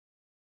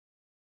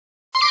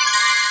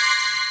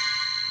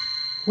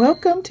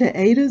Welcome to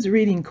Ada's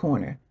Reading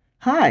Corner.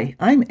 Hi,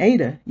 I'm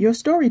Ada, your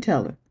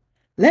storyteller.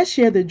 Let's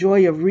share the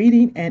joy of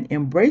reading and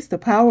embrace the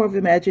power of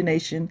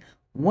imagination,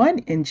 one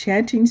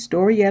enchanting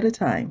story at a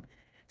time.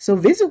 So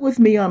visit with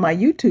me on my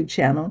YouTube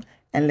channel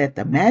and let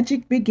the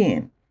magic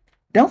begin.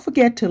 Don't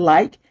forget to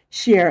like,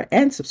 share,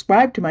 and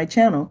subscribe to my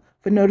channel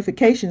for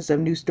notifications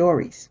of new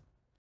stories.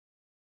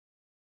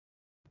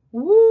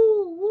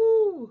 Woo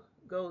woo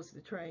goes the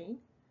train.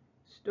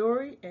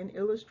 Story and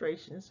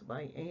illustrations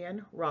by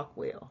Anne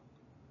Rockwell.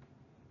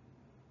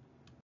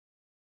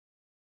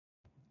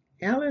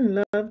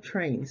 Allan loved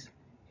trains.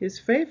 His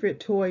favorite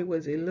toy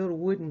was a little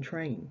wooden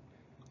train.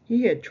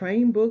 He had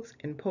train books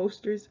and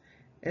posters,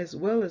 as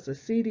well as a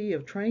CD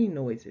of train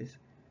noises,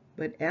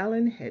 but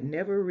Allan had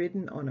never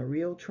ridden on a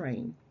real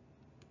train.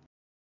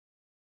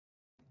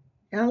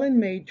 Allan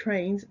made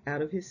trains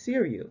out of his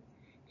cereal.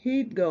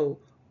 He'd go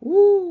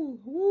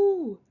woo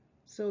woo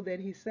so that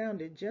he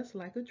sounded just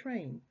like a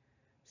train,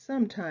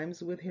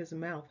 sometimes with his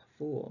mouth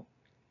full.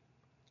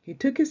 He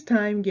took his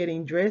time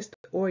getting dressed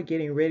or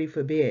getting ready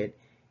for bed,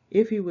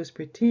 if he was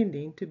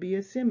pretending to be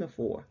a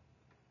semaphore.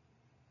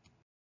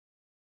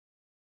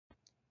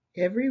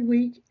 Every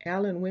week,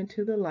 Allan went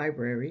to the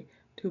library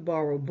to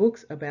borrow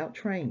books about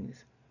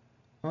trains.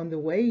 On the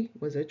way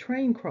was a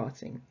train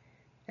crossing.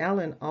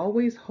 Allan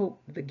always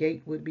hoped the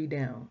gate would be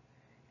down.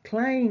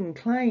 Clang,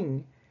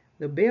 clang!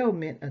 The bell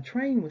meant a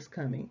train was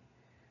coming.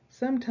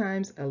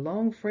 Sometimes a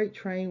long freight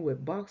train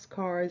with box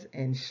cars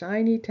and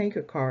shiny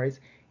tanker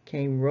cars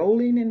came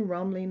rolling and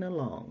rumbling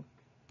along.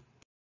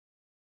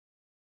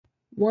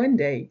 One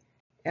day,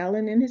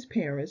 Allan and his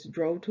parents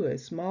drove to a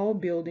small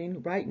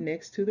building right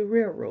next to the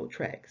railroad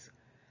tracks.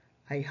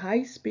 A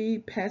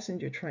high-speed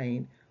passenger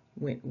train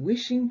went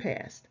whishing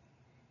past.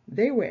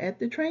 They were at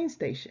the train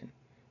station.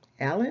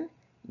 "Allan,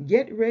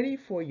 get ready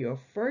for your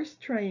first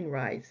train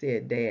ride,"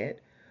 said Dad.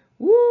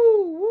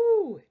 "Woo,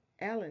 woo!"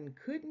 Allan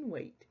couldn't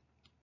wait.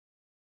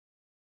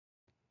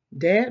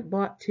 Dad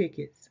bought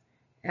tickets.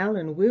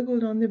 Allan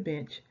wiggled on the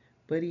bench,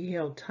 but he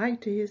held tight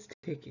to his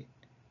ticket.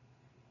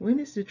 "When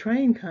is the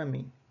train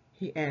coming?"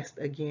 he asked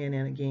again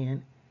and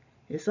again.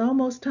 "It's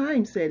almost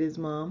time," said his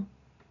mom.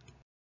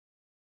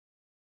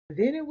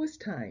 Then it was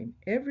time.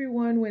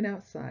 Everyone went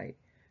outside.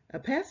 A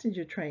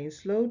passenger train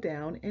slowed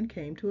down and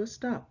came to a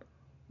stop.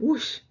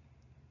 Whoosh!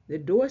 The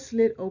door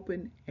slid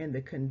open and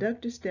the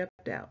conductor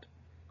stepped out.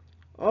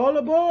 "All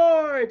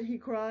aboard!" he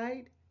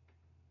cried.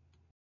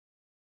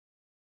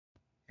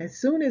 As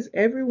soon as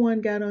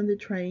everyone got on the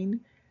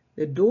train,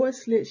 the door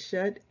slid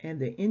shut and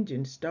the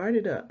engine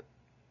started up.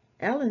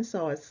 Allan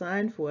saw a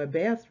sign for a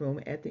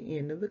bathroom at the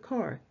end of the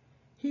car.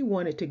 He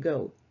wanted to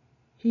go.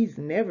 He's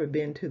never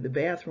been to the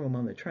bathroom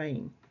on the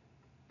train.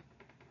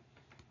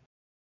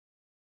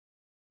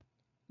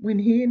 When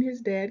he and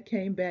his dad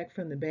came back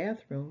from the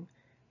bathroom,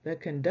 the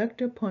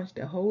conductor punched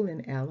a hole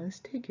in Allan's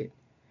ticket.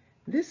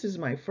 "This is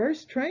my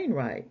first train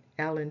ride,"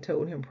 Allan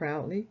told him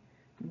proudly.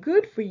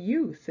 "Good for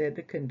you," said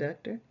the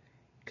conductor.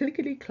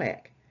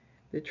 Clickety-clack!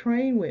 The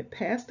train went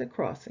past the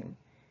crossing.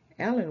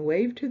 Allan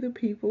waved to the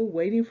people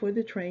waiting for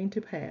the train to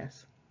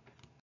pass.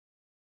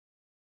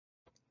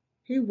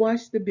 He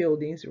watched the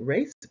buildings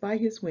race by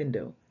his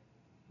window.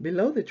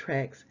 Below the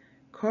tracks,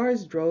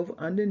 cars drove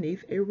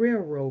underneath a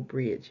railroad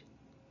bridge.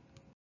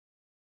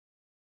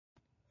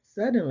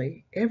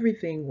 Suddenly,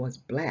 everything was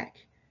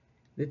black.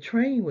 The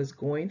train was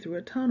going through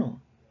a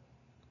tunnel.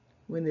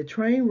 When the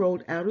train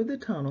rolled out of the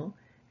tunnel,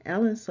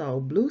 Allan saw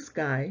blue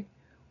sky,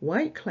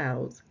 white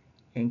clouds,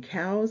 and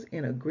cows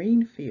in a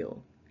green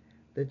field.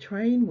 The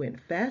train went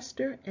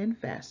faster and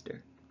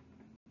faster.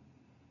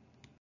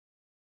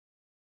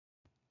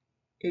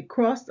 It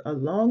crossed a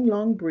long,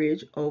 long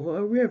bridge over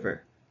a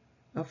river.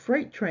 A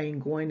freight train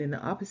going in the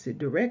opposite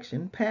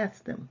direction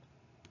passed them.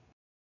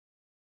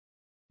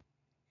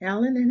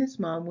 Allan and his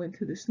mom went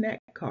to the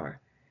snack car.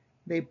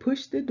 They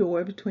pushed the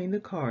door between the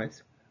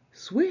cars.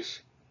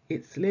 Swish!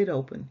 It slid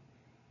open.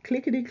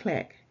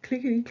 Clickety-clack,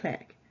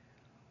 clickety-clack.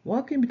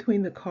 Walking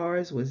between the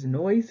cars was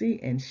noisy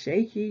and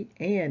shaky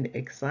and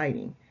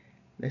exciting.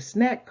 The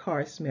snack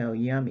car smelled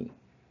yummy,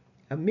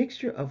 a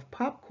mixture of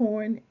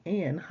popcorn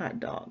and hot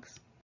dogs.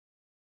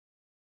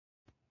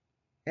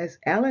 As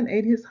Allan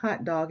ate his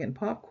hot dog and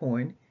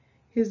popcorn,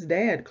 his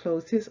dad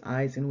closed his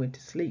eyes and went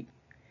to sleep.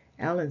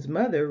 Allan's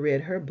mother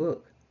read her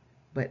book,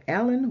 but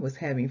Allan was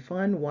having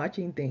fun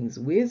watching things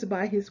whiz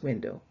by his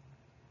window.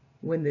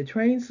 When the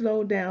train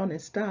slowed down and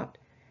stopped,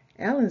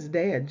 Allan's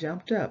dad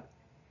jumped up.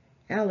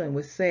 Allan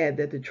was sad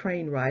that the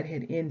train ride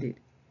had ended.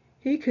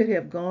 He could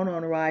have gone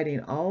on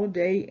riding all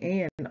day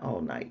and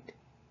all night.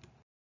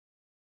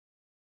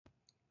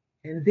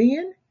 And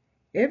then,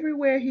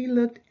 everywhere he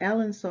looked,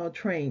 Allan saw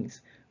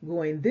trains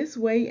going this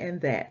way and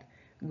that,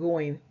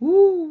 going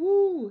whoo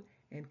whoo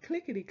and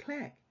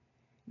clickety-clack.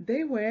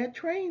 They were at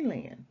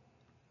Trainland.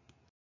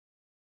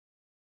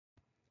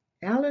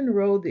 Allan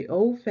rode the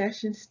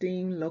old-fashioned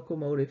steam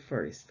locomotive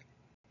first.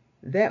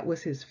 That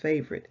was his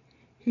favorite.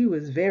 He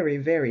was very,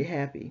 very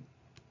happy.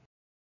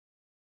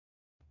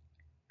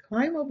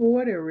 Climb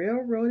aboard a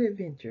railroad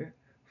adventure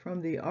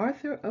from the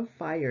author of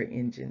Fire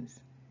Engines.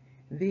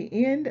 The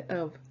end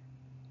of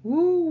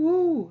Whoo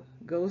Whoo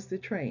Goes the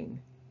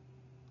Train.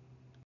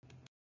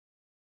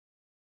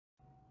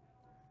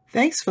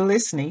 Thanks for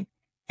listening,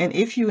 and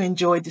if you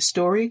enjoyed the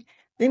story,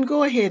 then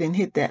go ahead and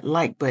hit that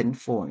like button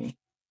for me.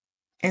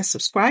 And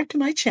subscribe to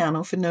my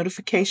channel for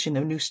notification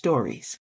of new stories.